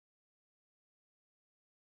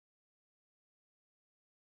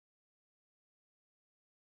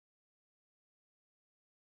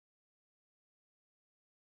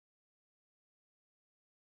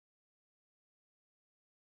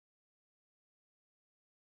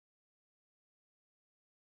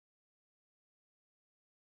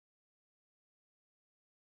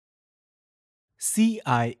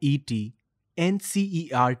CIET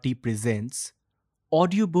NCERT presents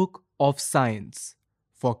Audiobook of Science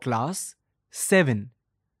for Class 7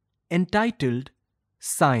 entitled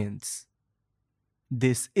Science.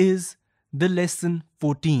 This is the Lesson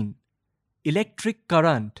 14, Electric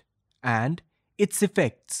Current and its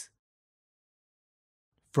Effects.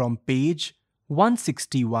 From page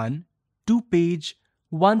 161 to page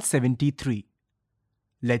 173.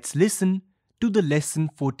 Let's listen to the Lesson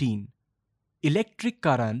 14, Electric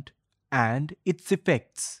Current and its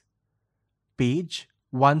Effects. Page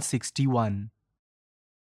 161.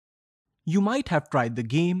 You might have tried the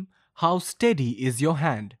game How Steady Is Your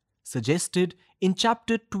Hand, suggested in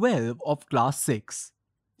Chapter 12 of Class 6.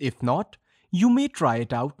 If not, you may try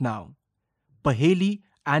it out now. Paheli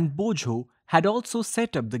and Bojo had also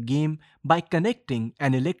set up the game by connecting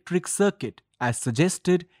an electric circuit as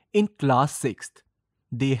suggested in Class 6.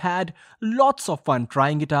 They had lots of fun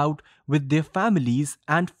trying it out with their families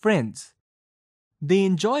and friends. They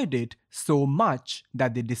enjoyed it so much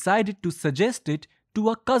that they decided to suggest it to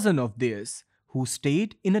a cousin of theirs who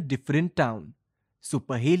stayed in a different town. So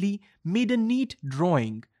Paheli made a neat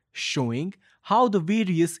drawing showing how the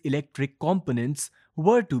various electric components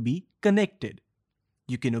were to be connected.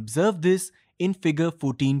 You can observe this in Figure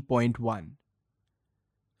 14.1.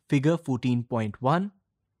 Figure 14.1.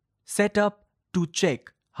 Set up to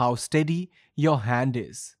check how steady your hand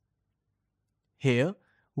is. Here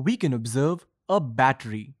we can observe a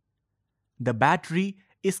battery. The battery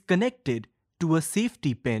is connected to a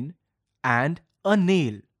safety pin and a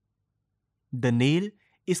nail. The nail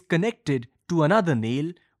is connected to another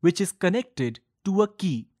nail which is connected to a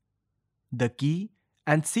key. The key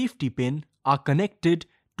and safety pin are connected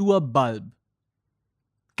to a bulb.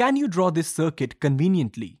 Can you draw this circuit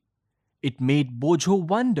conveniently? It made Bojo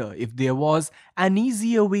wonder if there was an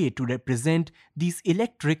easier way to represent these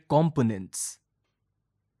electric components.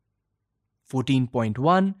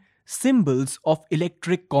 14.1 Symbols of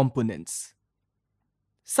electric components.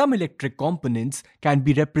 Some electric components can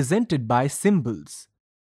be represented by symbols.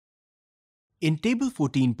 In Table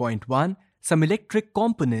 14.1, some electric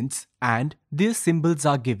components and their symbols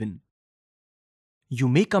are given. You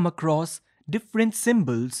may come across different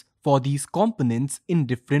symbols for these components in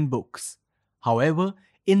different books. However,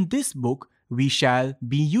 in this book, we shall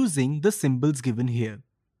be using the symbols given here.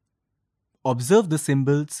 Observe the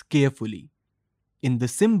symbols carefully. In the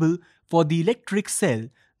symbol for the electric cell,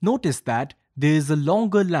 notice that there is a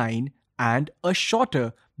longer line and a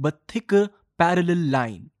shorter but thicker parallel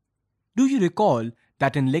line. Do you recall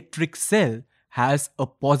that an electric cell has a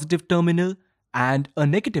positive terminal and a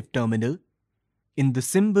negative terminal? In the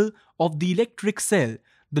symbol of the electric cell,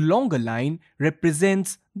 the longer line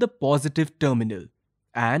represents the positive terminal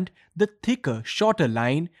and the thicker, shorter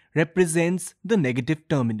line represents the negative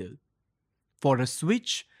terminal. For a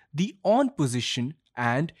switch, the on position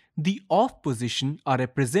and the off position are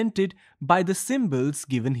represented by the symbols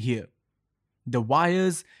given here. The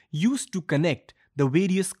wires used to connect the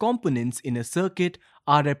various components in a circuit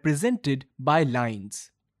are represented by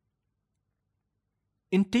lines.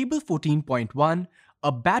 In Table 14.1,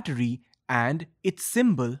 a battery and its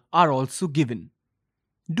symbol are also given.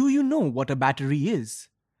 Do you know what a battery is?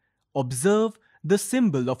 Observe the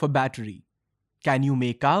symbol of a battery. Can you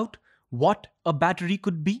make out what a battery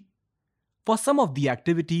could be? For some of the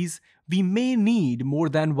activities, we may need more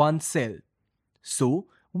than one cell. So,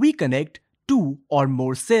 we connect two or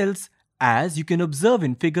more cells as you can observe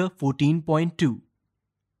in Figure 14.2.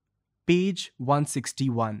 Page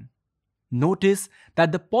 161. Notice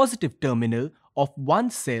that the positive terminal of one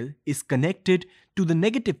cell is connected to the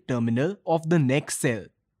negative terminal of the next cell.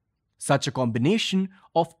 Such a combination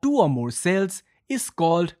of two or more cells is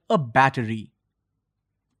called a battery.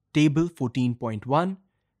 Table 14.1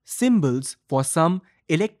 Symbols for some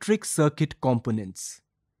electric circuit components.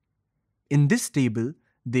 In this table,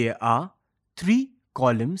 there are 3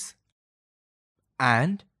 columns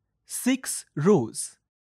and 6 rows.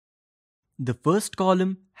 The first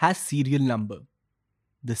column has serial number.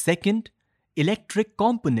 The second, electric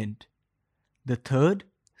component. The third,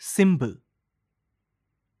 symbol.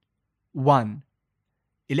 1.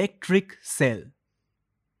 Electric cell.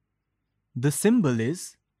 The symbol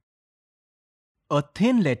is a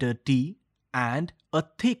thin letter T and a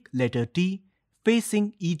thick letter T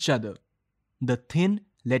facing each other. The thin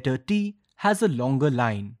letter T has a longer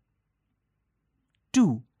line.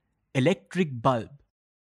 2. Electric bulb.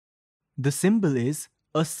 The symbol is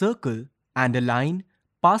a circle and a line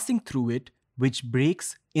passing through it which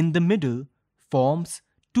breaks in the middle forms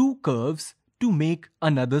 2 curves to make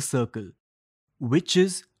another circle, which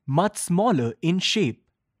is much smaller in shape.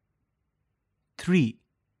 3.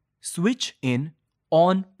 Switch in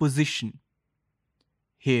on position.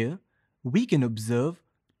 Here we can observe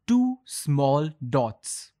two small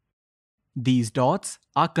dots. These dots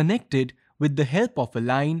are connected with the help of a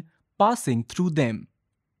line passing through them.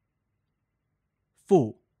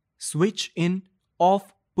 4. Switch in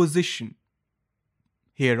off position.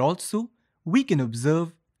 Here also we can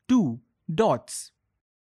observe two dots.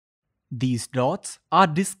 These dots are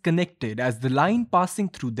disconnected as the line passing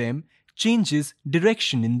through them changes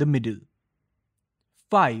direction in the middle.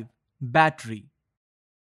 5. Battery.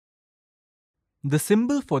 The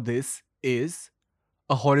symbol for this is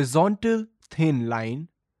a horizontal thin line,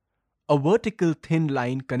 a vertical thin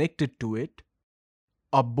line connected to it,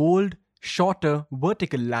 a bold, shorter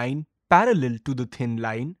vertical line parallel to the thin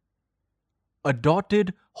line, a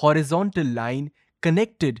dotted horizontal line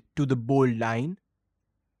connected to the bold line,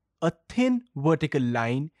 a thin vertical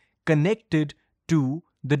line connected to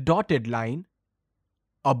the dotted line,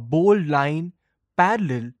 a bold line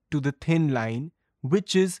parallel to the thin line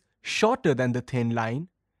which is shorter than the thin line,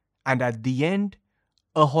 and at the end,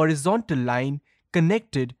 a horizontal line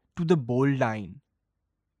connected to the bold line.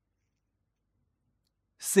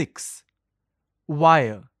 6.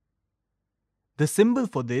 Wire. The symbol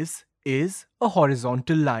for this is a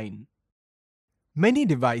horizontal line. Many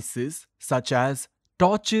devices such as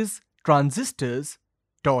torches, transistors,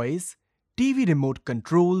 toys, TV remote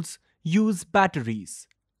controls use batteries.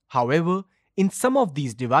 However, in some of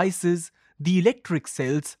these devices, the electric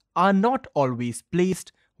cells are not always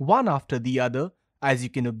placed one after the other, as you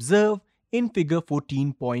can observe in figure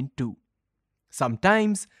 14.2.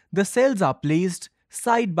 Sometimes the cells are placed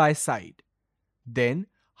side by side. Then,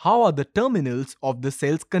 how are the terminals of the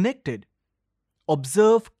cells connected?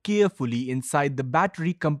 Observe carefully inside the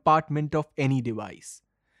battery compartment of any device.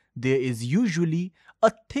 There is usually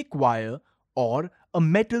a thick wire or a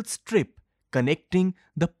metal strip connecting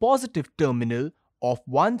the positive terminal of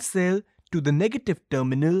one cell to the negative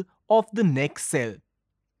terminal of the next cell.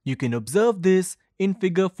 You can observe this in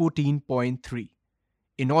figure 14.3.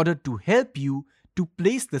 In order to help you to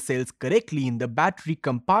place the cells correctly in the battery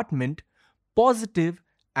compartment, positive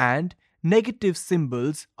and negative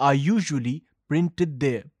symbols are usually printed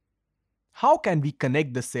there. How can we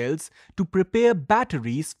connect the cells to prepare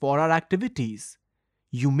batteries for our activities?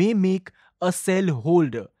 You may make a cell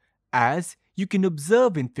holder, as you can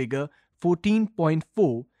observe in figure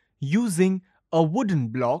 14.4, using a wooden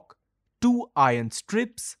block, two iron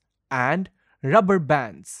strips, and rubber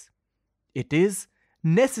bands. It is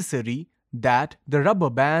necessary that the rubber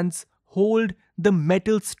bands hold the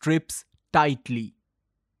metal strips tightly.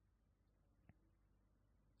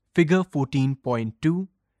 Figure 14.2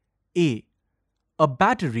 A. A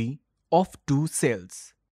battery of two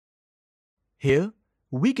cells. Here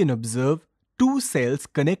we can observe two cells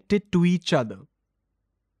connected to each other.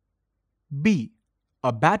 B.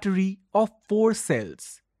 A battery of four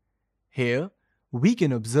cells. Here we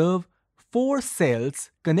can observe four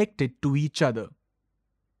cells connected to each other.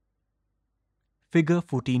 Figure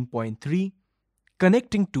 14.3.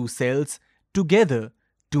 Connecting two cells together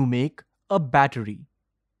to make a battery.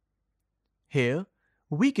 Here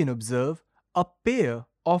we can observe a pair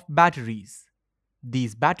of batteries.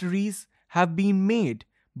 These batteries have been made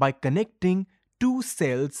by connecting two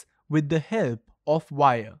cells with the help of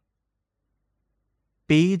wire.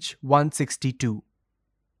 Page 162.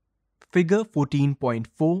 Figure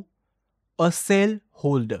 14.4. A cell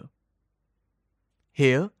holder.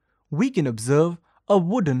 Here we can observe a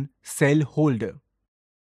wooden cell holder.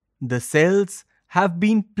 The cells have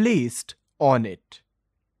been placed on it.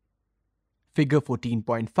 Figure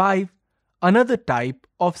 14.5. Another type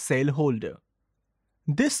of cell holder.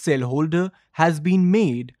 This cell holder has been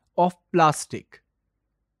made of plastic.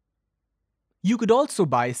 You could also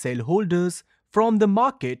buy cell holders from the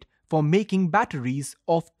market for making batteries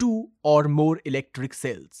of two or more electric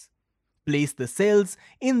cells. Place the cells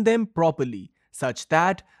in them properly such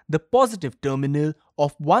that the positive terminal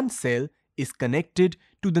of one cell is connected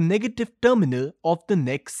to the negative terminal of the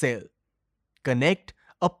next cell. Connect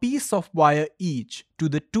a piece of wire each to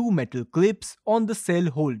the two metal clips on the cell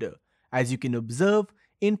holder, as you can observe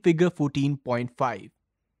in figure 14.5.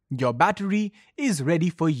 Your battery is ready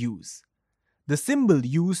for use. The symbol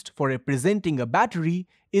used for representing a battery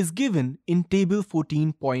is given in table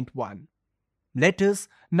 14.1. Let us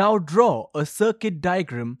now draw a circuit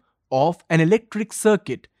diagram of an electric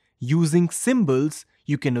circuit using symbols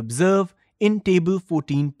you can observe in table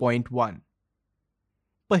 14.1.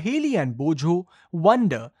 Paheli and Bojo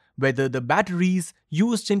wonder whether the batteries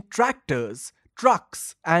used in tractors,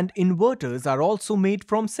 trucks, and inverters are also made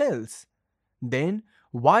from cells. Then,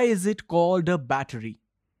 why is it called a battery?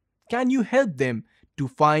 Can you help them to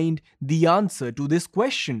find the answer to this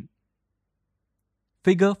question.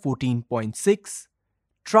 Figure 14.6,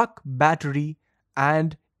 truck battery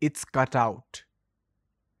and its cutout.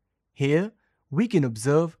 Here we can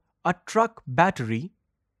observe a truck battery.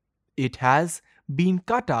 It has been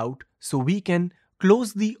cut out so we can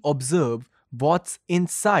closely observe what's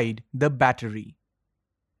inside the battery.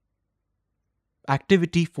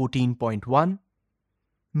 Activity 14.1.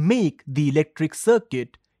 Make the electric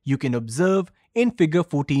circuit you can observe in figure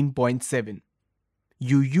 14.7.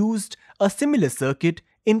 You used a similar circuit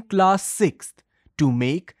in class 6th to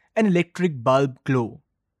make an electric bulb glow.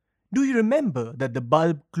 Do you remember that the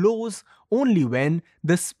bulb glows only when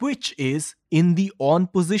the switch is in the on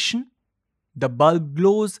position? The bulb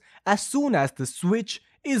glows as soon as the switch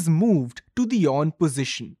is moved to the on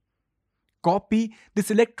position. Copy this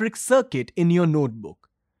electric circuit in your notebook.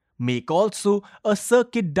 Make also a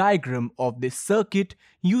circuit diagram of this circuit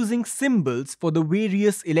using symbols for the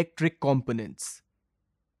various electric components.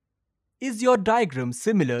 Is your diagram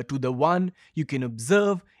similar to the one you can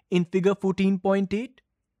observe in figure 14.8?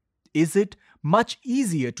 Is it much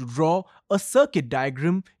easier to draw a circuit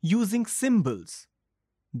diagram using symbols?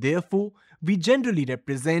 Therefore, we generally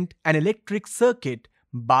represent an electric circuit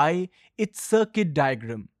by its circuit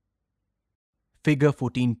diagram. Figure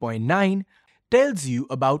 14.9 tells you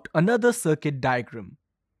about another circuit diagram.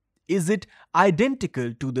 Is it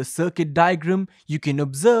identical to the circuit diagram you can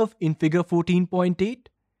observe in figure 14.8?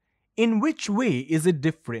 In which way is it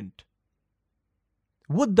different?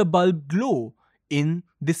 Would the bulb glow in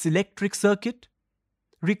this electric circuit?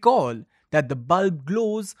 Recall that the bulb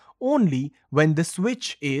glows only when the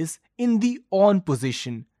switch is in the on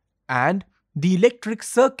position and the electric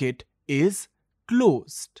circuit is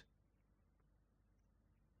closed.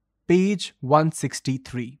 Page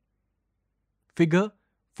 163. Figure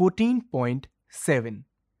 14.7.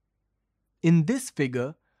 In this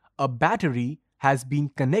figure, a battery has been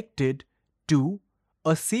connected to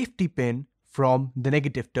a safety pin from the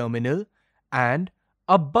negative terminal and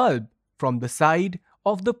a bulb from the side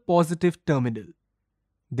of the positive terminal.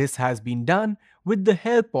 This has been done with the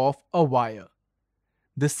help of a wire.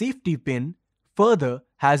 The safety pin further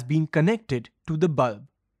has been connected to the bulb.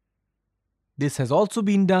 This has also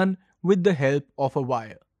been done with the help of a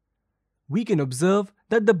wire. We can observe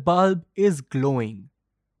that the bulb is glowing.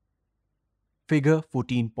 Figure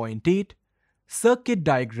 14.8. Circuit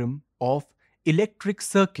diagram of electric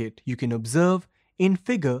circuit you can observe in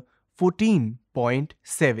figure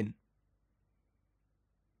 14.7.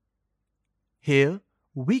 Here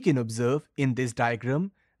we can observe in this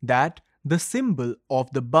diagram that the symbol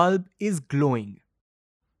of the bulb is glowing.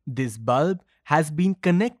 This bulb has been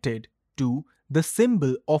connected to the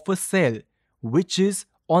symbol of a cell which is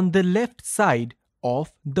on the left side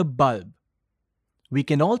of the bulb. We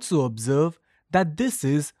can also observe that this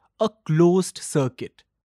is a closed circuit.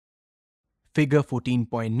 Figure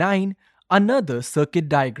 14.9, another circuit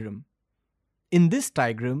diagram. In this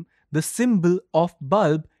diagram, the symbol of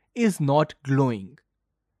bulb is not glowing.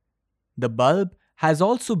 The bulb has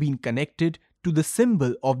also been connected to the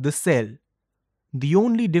symbol of the cell. The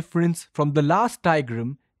only difference from the last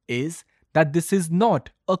diagram is that this is not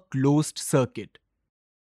a closed circuit.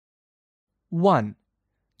 1.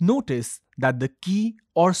 Notice that the key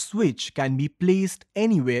or switch can be placed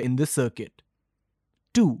anywhere in the circuit.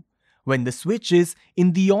 2. When the switch is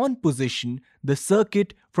in the on position, the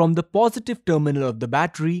circuit from the positive terminal of the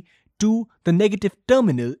battery to the negative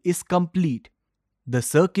terminal is complete. The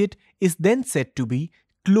circuit is then said to be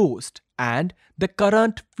closed and the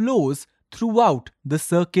current flows throughout the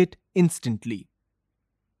circuit instantly.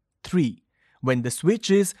 3. When the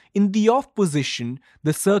switch is in the off position,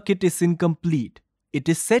 the circuit is incomplete. It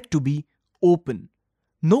is said to be open.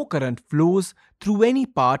 No current flows through any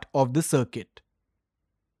part of the circuit.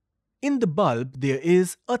 In the bulb, there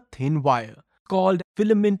is a thin wire called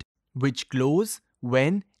filament which glows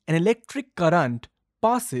when an electric current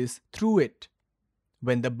passes through it.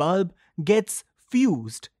 When the bulb gets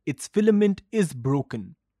fused, its filament is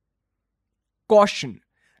broken. Caution!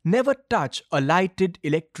 Never touch a lighted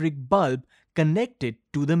electric bulb connected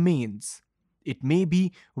to the mains. It may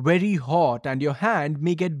be very hot and your hand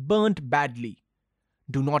may get burnt badly.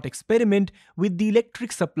 Do not experiment with the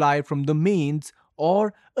electric supply from the mains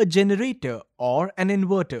or a generator or an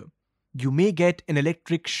inverter. You may get an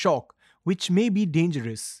electric shock which may be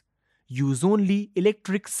dangerous. Use only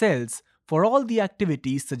electric cells for all the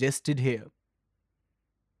activities suggested here.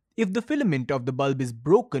 If the filament of the bulb is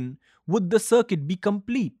broken, would the circuit be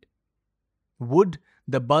complete? Would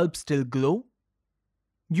the bulb still glow?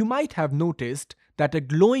 You might have noticed that a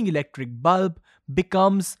glowing electric bulb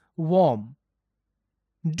becomes warm.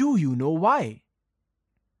 Do you know why?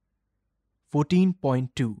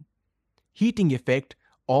 14.2 Heating effect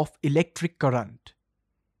of electric current.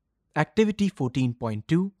 Activity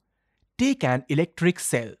 14.2 Take an electric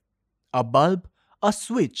cell, a bulb, a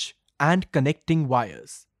switch, and connecting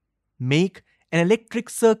wires. Make an electric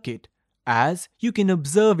circuit as you can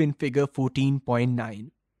observe in figure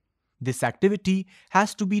 14.9. This activity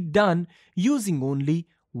has to be done using only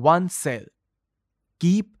one cell.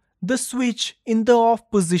 Keep the switch in the off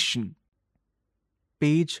position.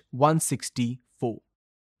 Page 164.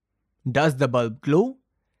 Does the bulb glow?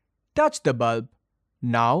 Touch the bulb.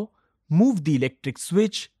 Now, move the electric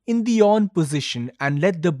switch in the on position and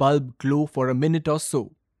let the bulb glow for a minute or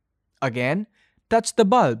so. Again, touch the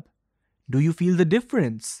bulb. Do you feel the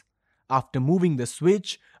difference? After moving the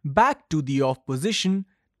switch back to the off position,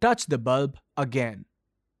 touch the bulb again.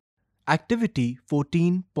 Activity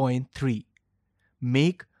 14.3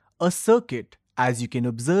 Make a circuit as you can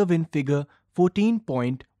observe in figure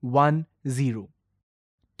 14.10.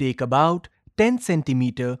 Take about 10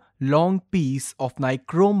 cm long piece of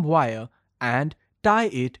nichrome wire and tie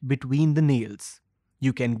it between the nails.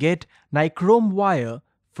 You can get nichrome wire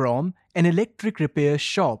from an electric repair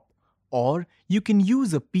shop, or you can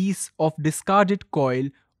use a piece of discarded coil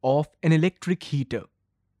of an electric heater.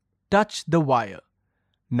 Touch the wire.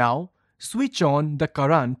 Now switch on the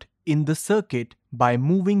current in the circuit by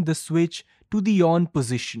moving the switch to the on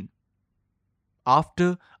position.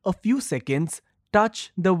 After a few seconds,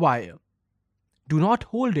 touch the wire. Do not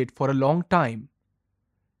hold it for a long time.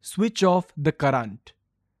 Switch off the current.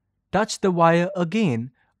 Touch the wire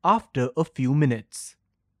again after a few minutes.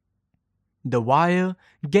 The wire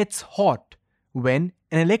gets hot when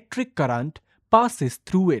an electric current passes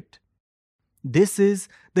through it. This is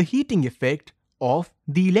the heating effect of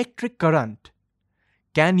the electric current.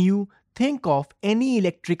 Can you think of any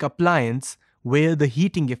electric appliance where the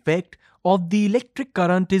heating effect of the electric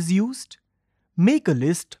current is used? Make a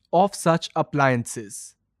list of such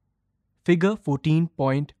appliances. Figure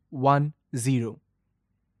 14.10.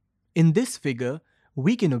 In this figure,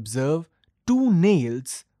 we can observe two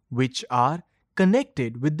nails which are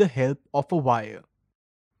connected with the help of a wire.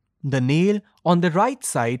 The nail on the right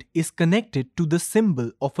side is connected to the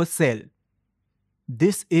symbol of a cell.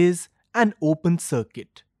 This is an open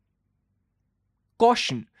circuit.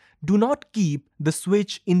 Caution: do not keep the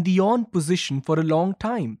switch in the on position for a long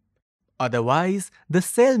time. Otherwise, the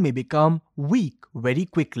cell may become weak very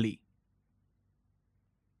quickly.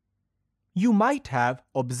 You might have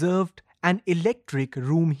observed an electric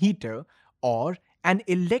room heater or an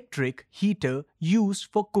electric heater used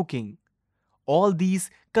for cooking. All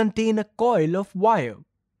these contain a coil of wire.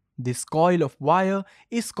 This coil of wire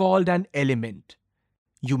is called an element.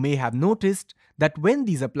 You may have noticed that when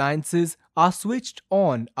these appliances are switched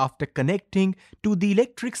on after connecting to the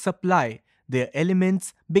electric supply, their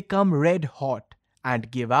elements become red hot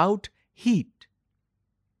and give out heat.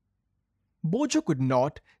 Bojo could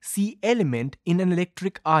not see element in an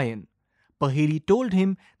electric iron. Paheli told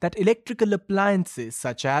him that electrical appliances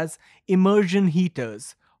such as immersion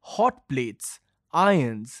heaters, hot plates,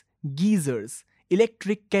 irons, geysers,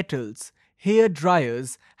 electric kettles, hair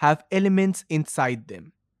dryers have elements inside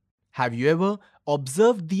them. Have you ever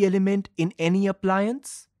observed the element in any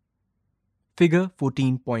appliance? Figure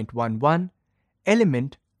 14.11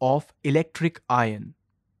 Element of electric iron.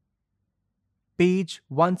 Page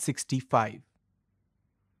 165.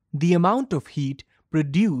 The amount of heat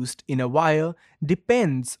produced in a wire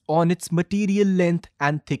depends on its material length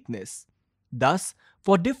and thickness. Thus,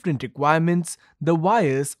 for different requirements, the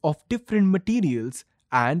wires of different materials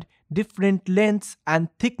and different lengths and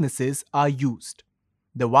thicknesses are used.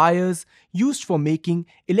 The wires used for making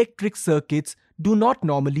electric circuits do not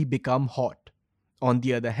normally become hot. On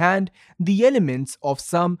the other hand, the elements of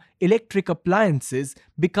some electric appliances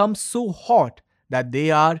become so hot that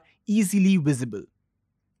they are easily visible.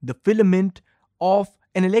 The filament of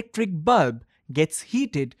an electric bulb gets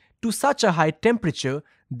heated to such a high temperature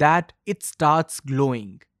that it starts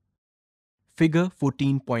glowing. Figure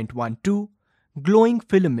 14.12 Glowing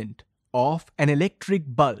filament of an electric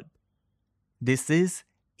bulb. This is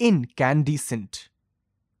incandescent.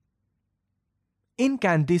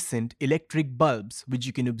 Incandescent electric bulbs, which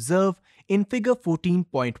you can observe in figure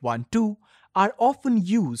 14.12, are often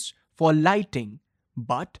used for lighting,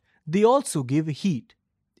 but they also give heat.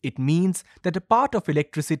 It means that a part of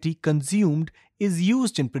electricity consumed is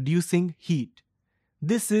used in producing heat.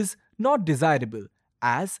 This is not desirable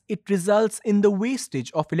as it results in the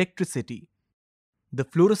wastage of electricity. The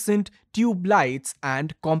fluorescent tube lights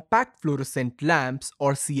and compact fluorescent lamps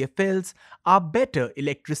or CFLs are better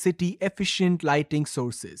electricity efficient lighting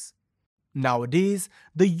sources. Nowadays,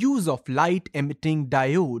 the use of light emitting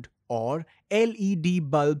diode or LED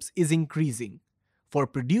bulbs is increasing. For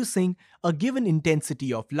producing a given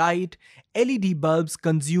intensity of light, LED bulbs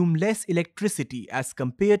consume less electricity as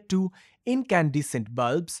compared to incandescent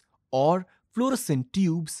bulbs or fluorescent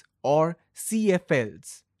tubes or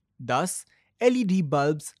CFLs. Thus, LED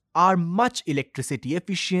bulbs are much electricity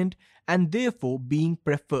efficient and therefore being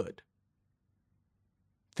preferred.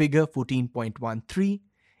 Figure 14.13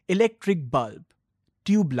 Electric bulb,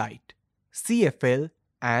 tube light, CFL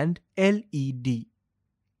and LED.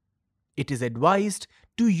 It is advised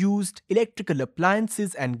to use electrical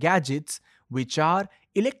appliances and gadgets which are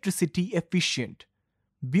electricity efficient.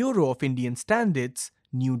 Bureau of Indian Standards,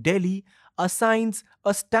 New Delhi, assigns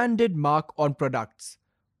a standard mark on products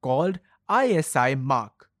called ISI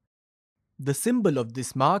mark. The symbol of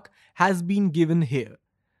this mark has been given here.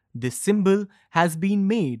 This symbol has been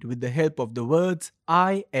made with the help of the words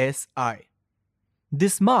ISI.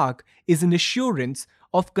 This mark is an assurance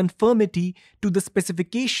of conformity to the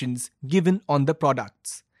specifications given on the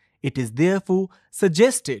products. It is therefore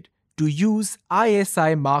suggested to use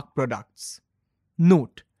ISI mark products.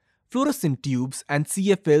 Note: fluorescent tubes and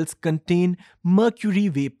CFLs contain mercury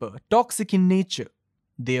vapor, toxic in nature.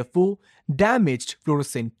 Therefore, damaged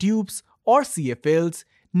fluorescent tubes or CFLs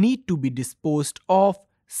need to be disposed of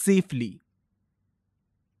safely.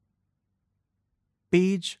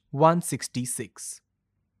 Page 166.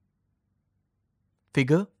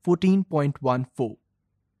 Figure 14.14.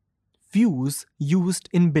 Fuse used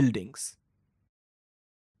in buildings.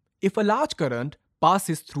 If a large current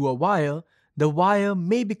passes through a wire, the wire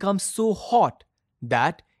may become so hot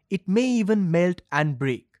that it may even melt and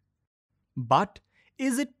break. But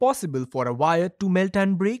is it possible for a wire to melt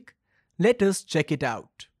and break? Let us check it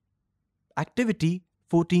out. Activity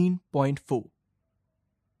 14.4.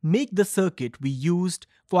 Make the circuit we used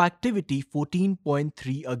for activity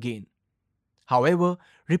 14.3 again. However,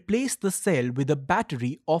 replace the cell with a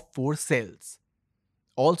battery of 4 cells.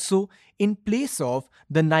 Also, in place of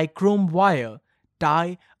the nichrome wire,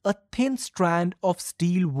 tie a thin strand of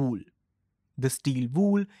steel wool. The steel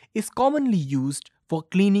wool is commonly used for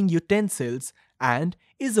cleaning utensils and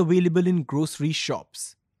is available in grocery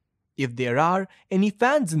shops. If there are any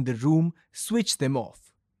fans in the room, switch them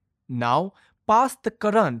off. Now, pass the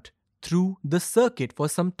current through the circuit for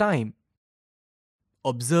some time.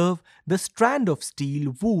 Observe the strand of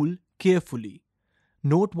steel wool carefully.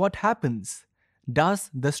 Note what happens. Does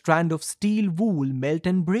the strand of steel wool melt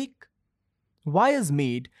and break? Wires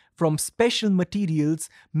made from special materials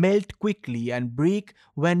melt quickly and break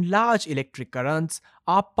when large electric currents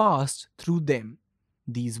are passed through them.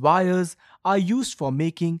 These wires are used for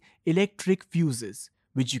making electric fuses,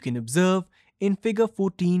 which you can observe in figure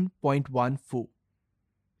 14.14.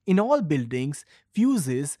 In all buildings,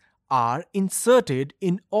 fuses are inserted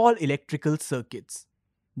in all electrical circuits.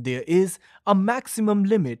 There is a maximum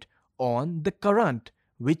limit on the current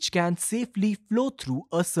which can safely flow through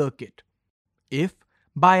a circuit. If,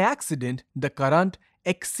 by accident, the current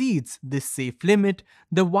exceeds this safe limit,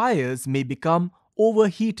 the wires may become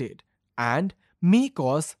overheated and may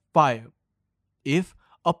cause fire. If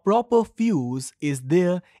a proper fuse is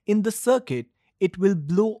there in the circuit, it will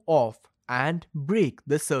blow off and break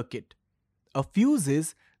the circuit. A fuse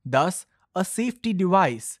is thus a safety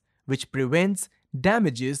device which prevents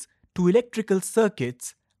damages to electrical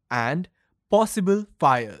circuits and possible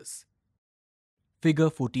fires. Figure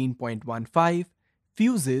 14.15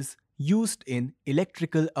 Fuses used in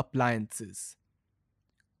electrical appliances.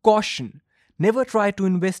 Caution! Never try to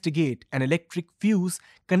investigate an electric fuse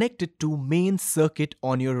connected to main circuit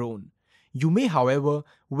on your own. You may, however,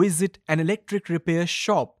 visit an electric repair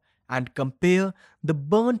shop and compare the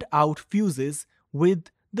burnt out fuses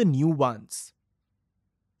with the new ones.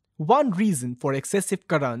 One reason for excessive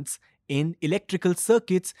currents in electrical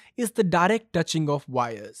circuits is the direct touching of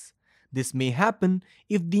wires. This may happen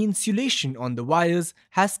if the insulation on the wires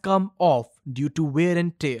has come off due to wear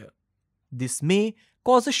and tear. This may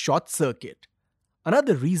cause a short circuit.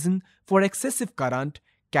 Another reason for excessive current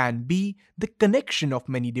can be the connection of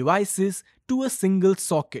many devices to a single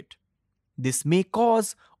socket. This may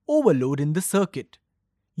cause overload in the circuit.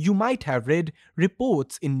 You might have read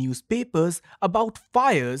reports in newspapers about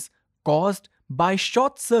fires caused by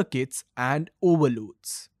short circuits and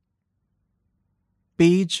overloads.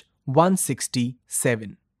 Page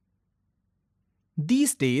 167.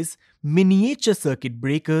 These days, miniature circuit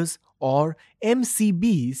breakers or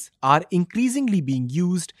MCBs are increasingly being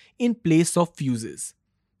used in place of fuses.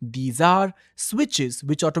 These are switches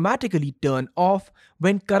which automatically turn off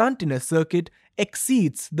when current in a circuit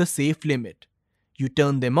exceeds the safe limit. You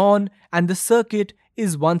turn them on and the circuit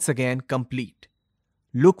is once again complete.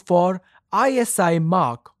 Look for ISI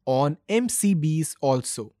mark on MCBs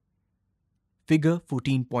also. Figure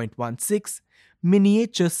 14.16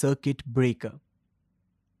 Miniature Circuit Breaker.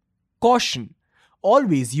 Caution: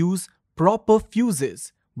 always use proper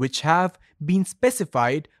fuses which have been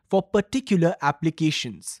specified for particular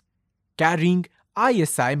applications, carrying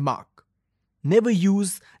ISI mark. Never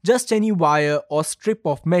use just any wire or strip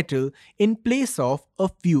of metal in place of a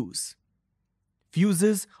fuse.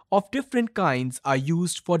 Fuses of different kinds are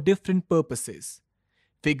used for different purposes.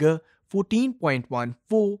 Figure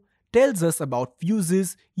 14.14 tells us about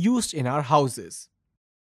fuses used in our houses.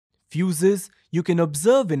 Fuses you can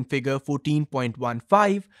observe in figure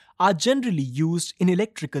 14.15 are generally used in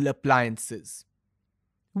electrical appliances.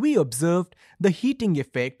 We observed the heating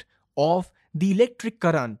effect of the electric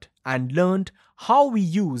current and learned how we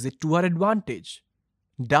use it to our advantage.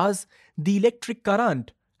 Does the electric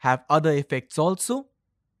current have other effects also?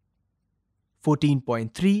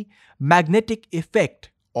 14.3 Magnetic effect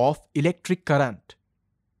of electric current.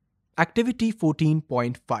 Activity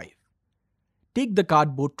 14.5. Take the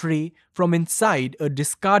cardboard tray from inside a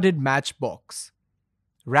discarded matchbox.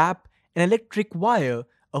 Wrap an electric wire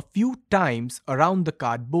a few times around the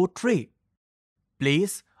cardboard tray.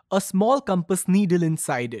 Place a small compass needle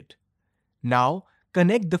inside it. Now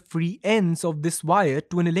connect the free ends of this wire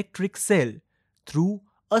to an electric cell through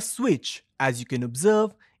a switch, as you can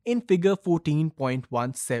observe in figure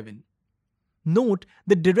 14.17. Note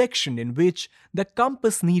the direction in which the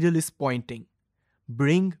compass needle is pointing.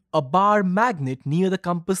 Bring a bar magnet near the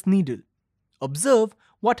compass needle. Observe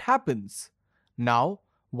what happens. Now,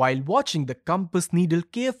 while watching the compass needle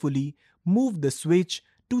carefully, move the switch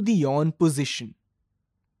to the on position.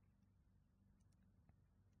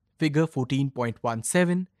 Figure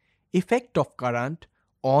 14.17 Effect of current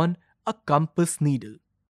on a compass needle.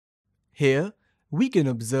 Here, we can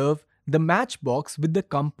observe the matchbox with the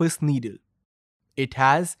compass needle. It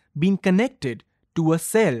has been connected to a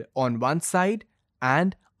cell on one side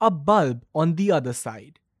and a bulb on the other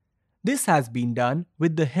side. This has been done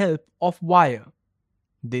with the help of wire.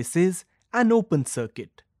 This is an open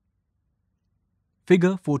circuit.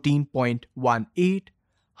 Figure 14.18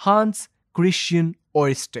 Hans Christian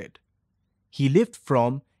Ørsted. He lived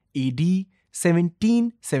from AD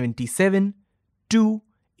 1777 to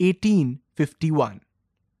 1851.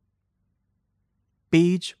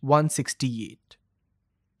 Page 168.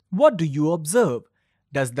 What do you observe?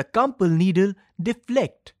 Does the compass needle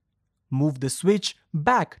deflect? Move the switch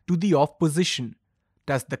back to the off position.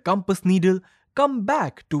 Does the compass needle come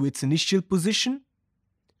back to its initial position?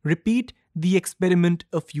 Repeat the experiment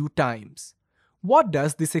a few times. What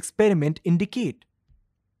does this experiment indicate?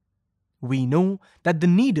 We know that the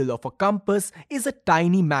needle of a compass is a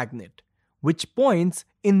tiny magnet which points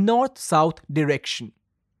in north-south direction.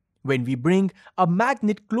 When we bring a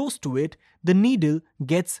magnet close to it, the needle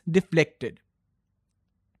gets deflected.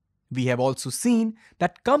 We have also seen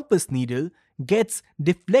that compass needle gets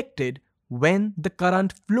deflected when the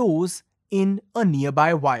current flows in a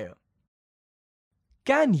nearby wire.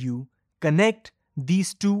 Can you connect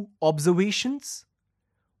these two observations?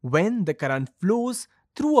 When the current flows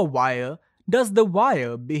through a wire, does the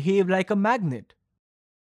wire behave like a magnet?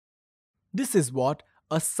 This is what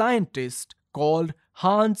a scientist called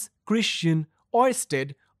Hans Christian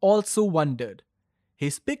Ørsted also wondered.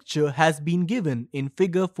 His picture has been given in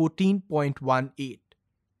figure 14.18.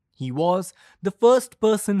 He was the first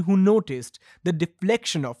person who noticed the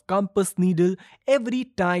deflection of compass needle every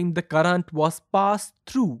time the current was passed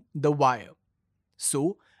through the wire.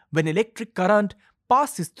 So, when electric current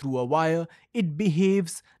passes through a wire, it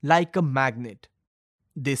behaves like a magnet.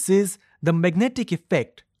 This is the magnetic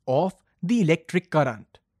effect of the electric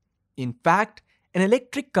current. In fact, an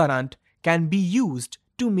electric current can be used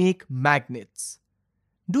to make magnets.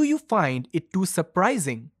 Do you find it too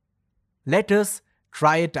surprising? Let us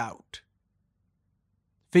try it out.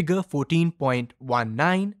 Figure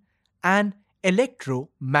 14.19 An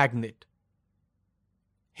electromagnet.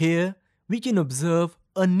 Here we can observe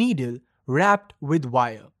a needle wrapped with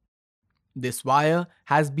wire. This wire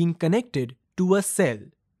has been connected to a cell.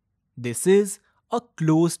 This is a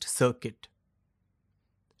closed circuit.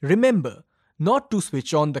 Remember not to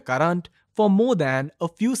switch on the current for more than a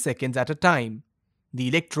few seconds at a time. The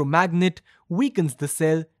electromagnet weakens the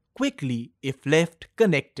cell quickly if left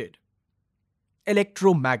connected.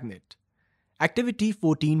 Electromagnet. Activity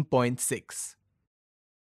 14.6.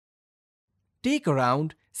 Take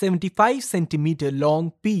around 75 cm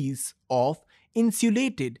long piece of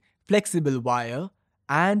insulated flexible wire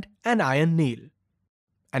and an iron nail.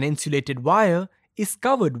 An insulated wire is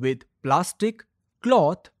covered with plastic,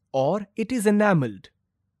 cloth, or it is enameled.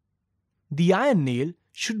 The iron nail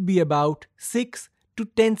should be about 6 to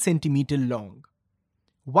 10 cm long.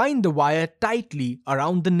 Wind the wire tightly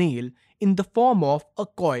around the nail in the form of a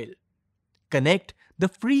coil. Connect the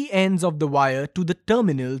free ends of the wire to the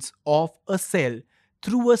terminals of a cell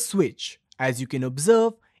through a switch, as you can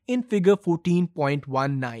observe in figure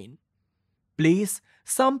 14.19. Place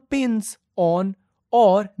some pins on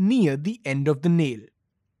or near the end of the nail.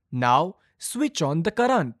 Now switch on the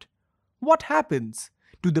current. What happens?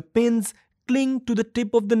 Do the pins cling to the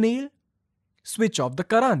tip of the nail? Switch off the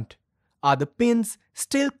current. Are the pins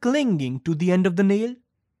still clinging to the end of the nail?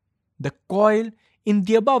 The coil in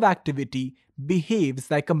the above activity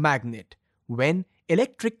behaves like a magnet when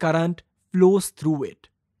electric current flows through it.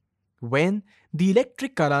 When the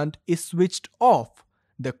electric current is switched off,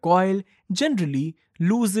 the coil generally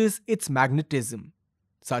loses its magnetism.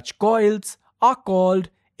 Such coils are called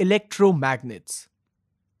electromagnets.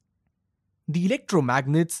 The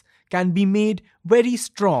electromagnets can be made very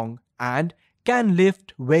strong and can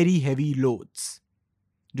lift very heavy loads.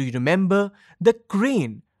 Do you remember the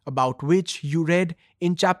crane about which you read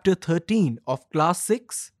in chapter 13 of class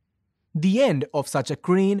 6? The end of such a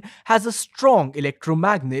crane has a strong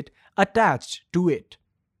electromagnet attached to it.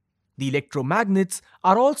 The electromagnets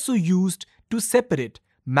are also used to separate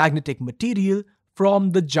magnetic material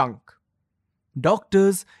from the junk.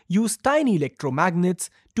 Doctors use tiny electromagnets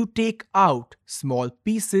to take out small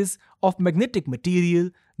pieces of magnetic material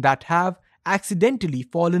that have accidentally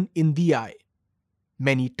fallen in the eye.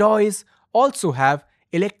 Many toys also have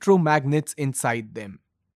electromagnets inside them.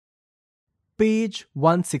 Page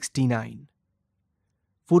 169.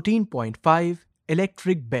 14.5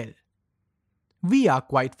 Electric Bell. We are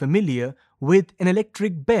quite familiar with an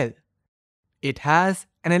electric bell. It has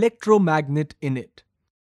an electromagnet in it.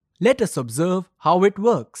 Let us observe how it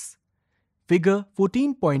works. Figure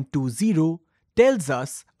 14.20 tells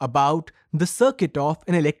us about the circuit of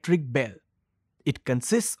an electric bell. It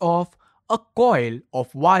consists of a coil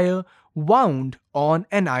of wire wound on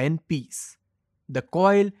an iron piece. The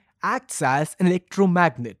coil acts as an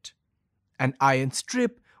electromagnet. An iron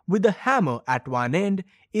strip with a hammer at one end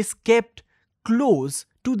is kept close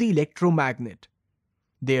to the electromagnet.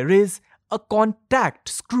 There is a contact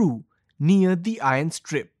screw near the iron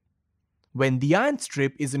strip. When the iron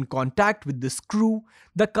strip is in contact with the screw,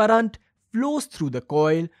 the current flows through the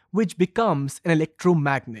coil, which becomes an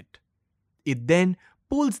electromagnet. It then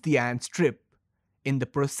pulls the iron strip. In the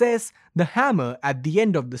process, the hammer at the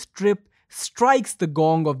end of the strip strikes the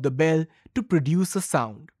gong of the bell to produce a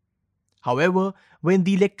sound. However, when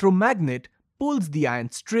the electromagnet pulls the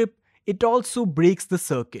iron strip, it also breaks the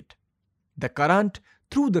circuit. The current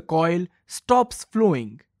through the coil stops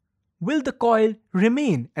flowing. Will the coil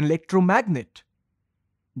remain an electromagnet?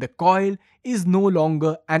 The coil is no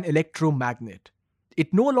longer an electromagnet.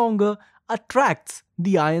 It no longer attracts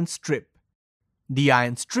the iron strip. The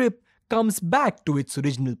iron strip comes back to its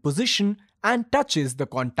original position and touches the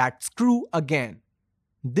contact screw again.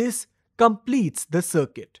 This completes the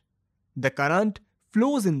circuit. The current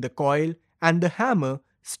flows in the coil and the hammer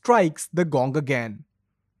strikes the gong again.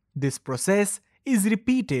 This process is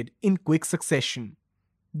repeated in quick succession.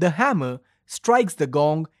 The hammer strikes the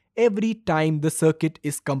gong every time the circuit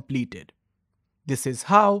is completed. This is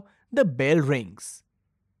how the bell rings.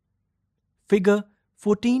 Figure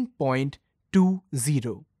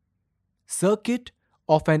 14.20. Circuit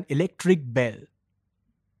of an electric bell.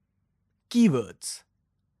 Keywords: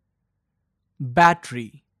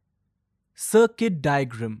 battery, circuit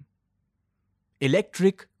diagram,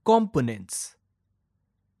 electric components,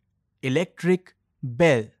 electric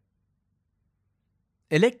bell,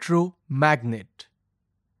 electromagnet,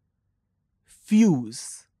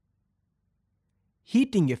 fuse,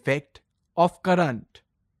 heating effect of current,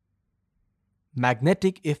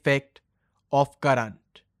 magnetic effect of current.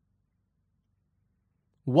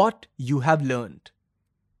 What you have learned.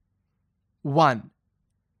 1.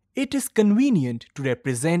 It is convenient to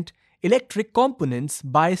represent electric components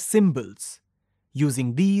by symbols.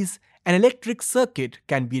 Using these, an electric circuit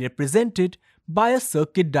can be represented by a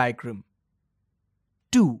circuit diagram.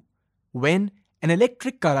 2. When an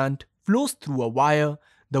electric current flows through a wire,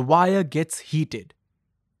 the wire gets heated.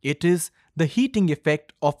 It is the heating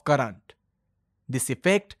effect of current. This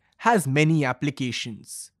effect has many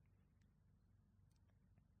applications.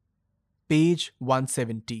 Page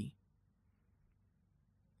 170.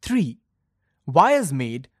 3. Wires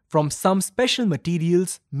made from some special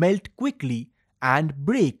materials melt quickly and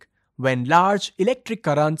break when large electric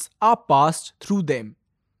currents are passed through them.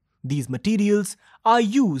 These materials are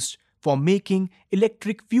used for making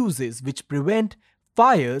electric fuses which prevent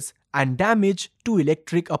fires and damage to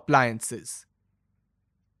electric appliances.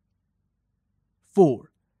 4.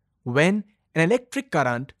 When an electric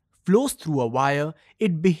current flows through a wire,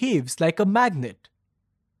 it behaves like a magnet.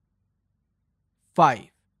 5.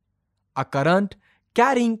 A current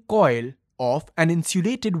carrying coil of an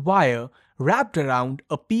insulated wire wrapped around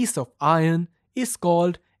a piece of iron is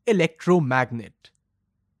called electromagnet.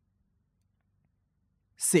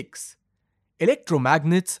 6.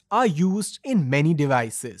 Electromagnets are used in many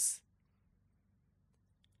devices.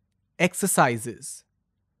 Exercises.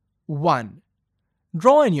 1.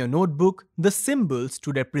 Draw in your notebook the symbols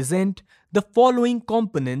to represent the following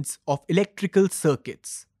components of electrical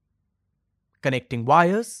circuits: connecting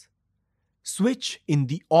wires, switch in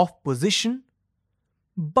the off position,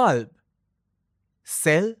 bulb,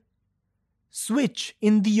 cell, switch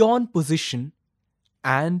in the on position,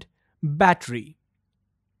 and battery.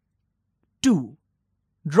 2.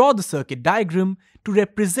 Draw the circuit diagram to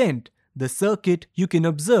represent the circuit you can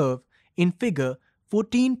observe in figure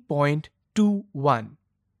 14.21.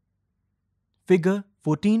 Figure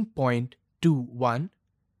 14.21.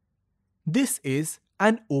 This is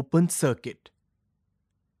an open circuit.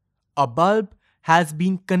 A bulb has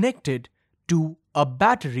been connected to a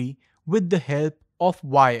battery with the help of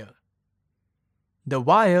wire. The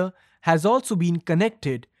wire has also been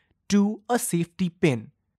connected to a safety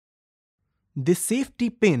pin. This safety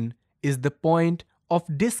pin is the point of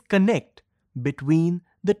disconnect between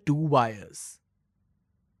the two wires.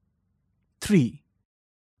 3.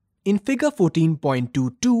 In figure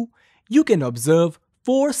 14.22, you can observe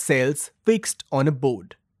 4 cells fixed on a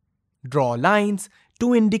board. Draw lines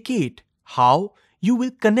to indicate how you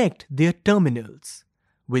will connect their terminals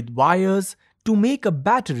with wires to make a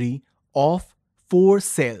battery of 4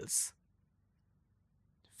 cells.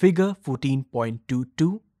 Figure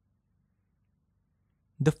 14.22.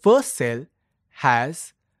 The first cell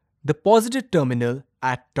has the positive terminal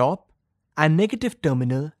at top and negative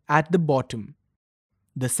terminal at the bottom.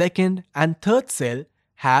 The second and third cell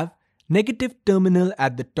have negative terminal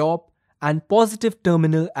at the top and positive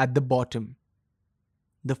terminal at the bottom.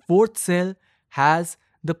 The fourth cell has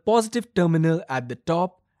the positive terminal at the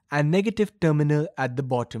top and negative terminal at the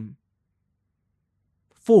bottom.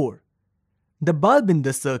 4. The bulb in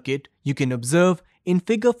the circuit you can observe in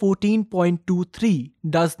figure 14.23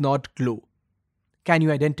 does not glow. Can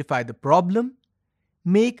you identify the problem?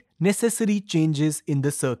 Make necessary changes in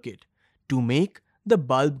the circuit to make the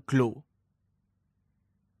bulb glow.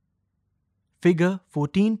 Figure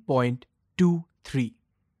 14.23.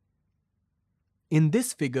 In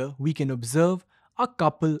this figure, we can observe a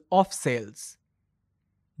couple of cells.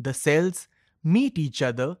 The cells meet each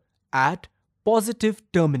other at positive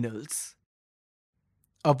terminals.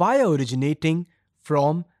 A wire originating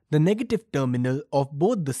from the negative terminal of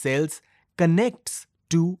both the cells connects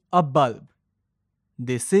to a bulb.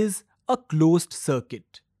 This is a closed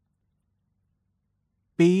circuit.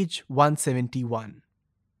 Page 171.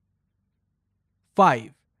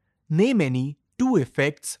 5. Name any 2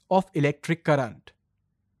 effects of electric current.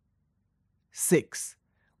 6.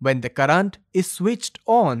 When the current is switched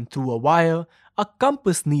on through a wire, a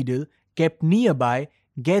compass needle kept nearby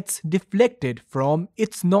gets deflected from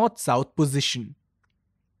its north-south position.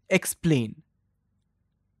 Explain.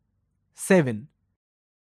 7.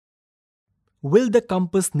 Will the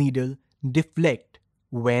compass needle deflect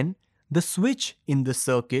when the switch in the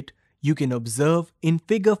circuit you can observe in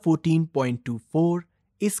figure 14.24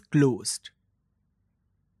 is closed?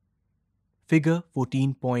 Figure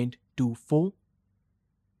 14.24.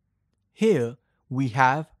 Here we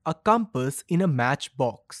have a compass in a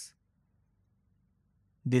matchbox.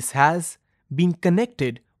 This has been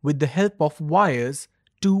connected with the help of wires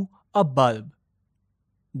to a bulb.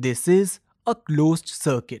 This is a closed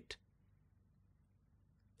circuit.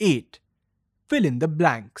 8. Fill in the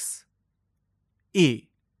blanks. A.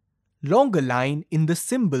 Longer line in the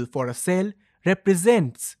symbol for a cell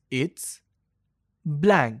represents its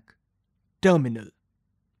blank terminal.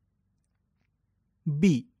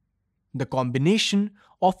 B. The combination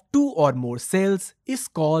of 2 or more cells is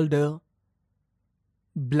called a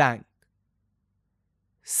blank.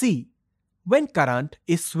 C. When current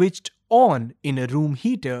is switched on in a room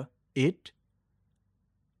heater, it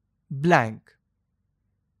blank.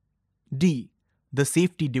 D. The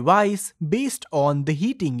safety device based on the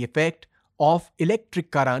heating effect of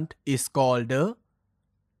electric current is called a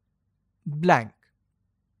blank.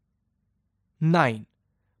 9.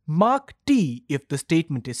 Mark T if the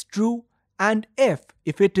statement is true and F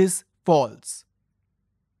if it is false.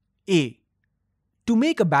 A. To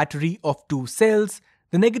make a battery of 2 cells,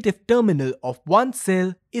 the negative terminal of one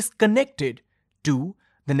cell is connected to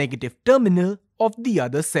the negative terminal of the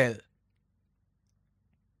other cell.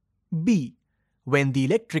 B. When the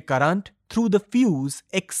electric current through the fuse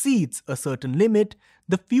exceeds a certain limit,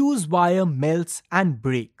 the fuse wire melts and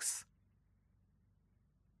breaks.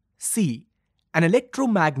 C. An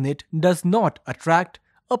electromagnet does not attract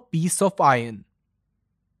a piece of iron.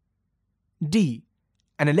 D.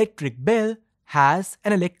 An electric bell has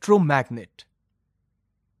an electromagnet.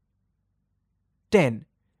 10.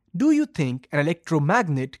 Do you think an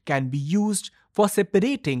electromagnet can be used for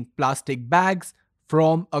separating plastic bags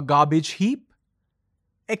from a garbage heap?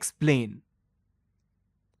 Explain.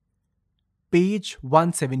 Page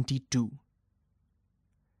 172.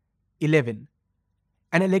 11.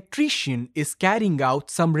 An electrician is carrying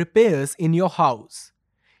out some repairs in your house.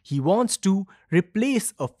 He wants to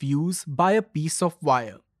replace a fuse by a piece of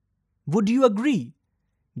wire. Would you agree?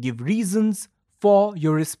 Give reasons for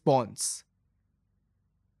your response.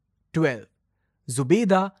 12.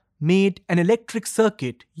 Zubeda made an electric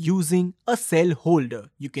circuit using a cell holder.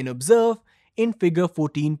 You can observe in figure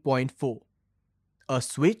 14.4. A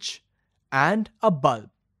switch and a bulb.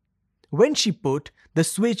 When she put the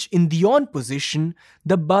switch in the on position,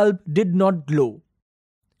 the bulb did not glow.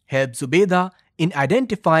 Help Zubeda in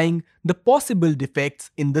identifying the possible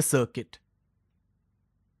defects in the circuit.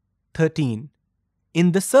 13.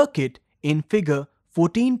 In the circuit in figure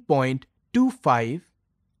 14.25,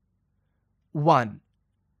 1.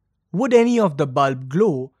 Would any of the bulb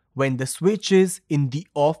glow when the switch is in the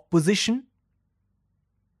off position?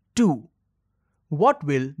 2. What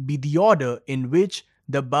will be the order in which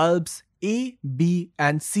the bulbs A, B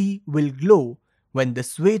and C will glow when the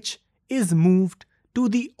switch is moved to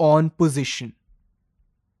the on position?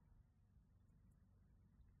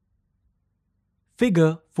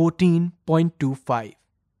 Figure 14.25.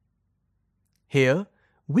 Here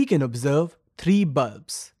we can observe three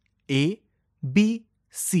bulbs A, B,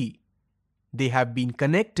 C. They have been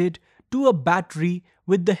connected to a battery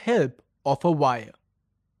with the help of a wire.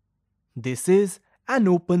 This is an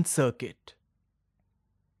open circuit.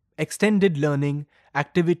 Extended learning,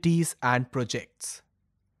 activities and projects.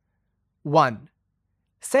 1.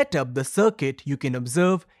 Set up the circuit you can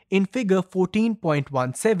observe in figure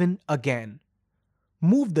 14.17 again.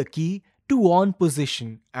 Move the key to on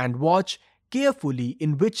position and watch carefully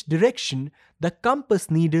in which direction the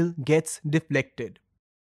compass needle gets deflected.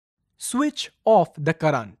 Switch off the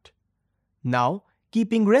current. Now,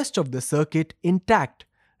 keeping rest of the circuit intact,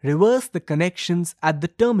 reverse the connections at the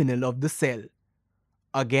terminal of the cell.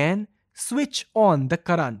 Again, switch on the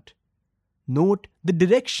current. Note the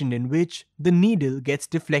direction in which the needle gets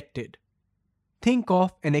deflected. Think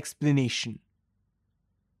of an explanation.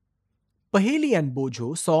 Paheli and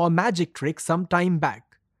Bojo saw a magic trick some time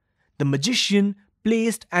back. The magician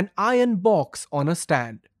placed an iron box on a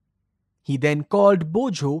stand. He then called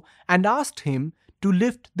Bojo and asked him to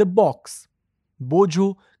lift the box.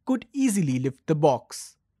 Bojo could easily lift the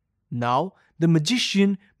box. Now the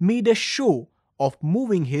magician made a show of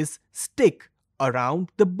moving his stick around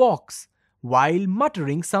the box while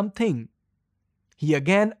muttering something. He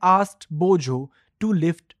again asked Bojo to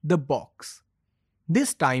lift the box.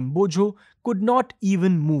 This time Bojo could not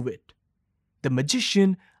even move it. The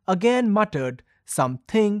magician again muttered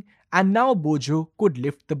something and now Bojo could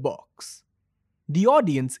lift the box. The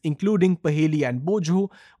audience, including Paheli and Bojo,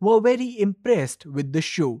 were very impressed with the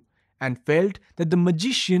show and felt that the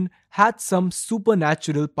magician had some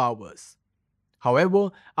supernatural powers. However,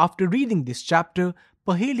 after reading this chapter,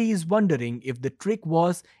 Paheli is wondering if the trick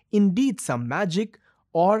was indeed some magic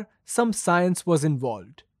or some science was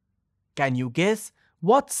involved. Can you guess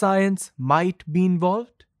what science might be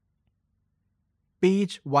involved?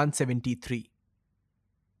 Page 173.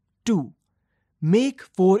 2. Make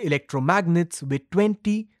 4 electromagnets with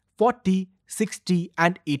 20, 40, 60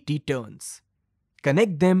 and 80 turns.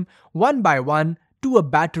 Connect them one by one to a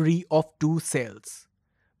battery of 2 cells.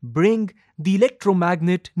 Bring the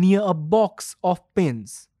electromagnet near a box of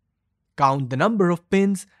pins. Count the number of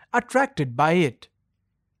pins attracted by it.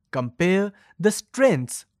 Compare the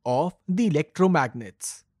strengths of the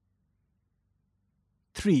electromagnets.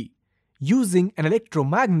 3. Using an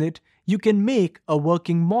electromagnet, you can make a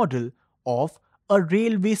working model of a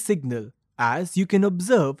railway signal, as you can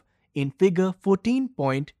observe in figure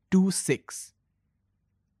 14.26.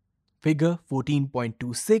 Figure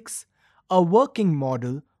 14.26, a working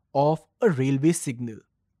model of a railway signal.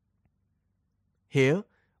 Here,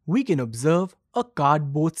 we can observe a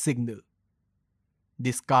cardboard signal.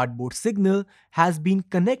 This cardboard signal has been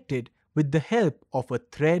connected with the help of a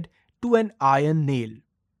thread to an iron nail.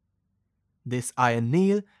 This iron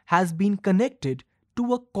nail has been connected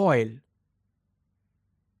to a coil.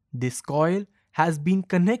 This coil has been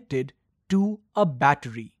connected to a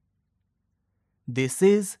battery. This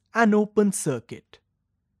is an open circuit.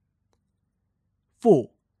 4.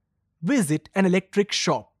 Visit an electric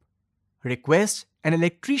shop. Request an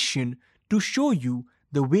electrician to show you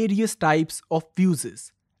the various types of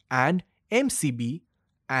fuses and MCB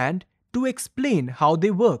and to explain how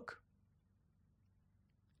they work.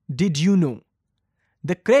 Did you know?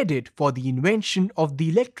 The credit for the invention of the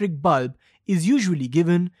electric bulb is usually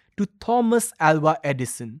given to Thomas Alva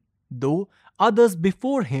Edison, though others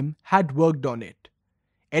before him had worked on it.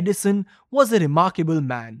 Edison was a remarkable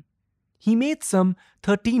man. He made some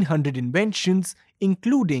 1300 inventions,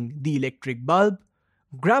 including the electric bulb,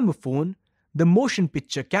 gramophone, the motion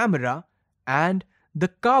picture camera, and the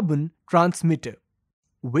carbon transmitter,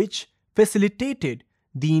 which facilitated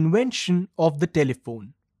the invention of the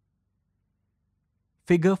telephone.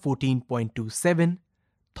 Figure 14.27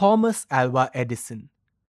 Thomas Alva Edison.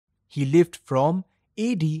 He lived from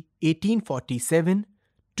AD 1847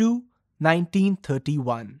 to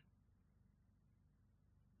 1931.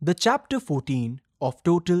 The chapter 14 of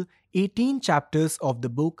total 18 chapters of the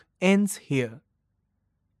book ends here.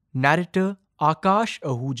 Narrator Akash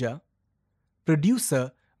Ahuja.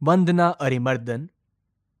 Producer Vandana Arimardan.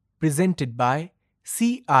 Presented by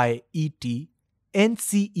CIET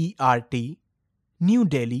NCERT, New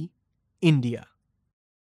Delhi, India.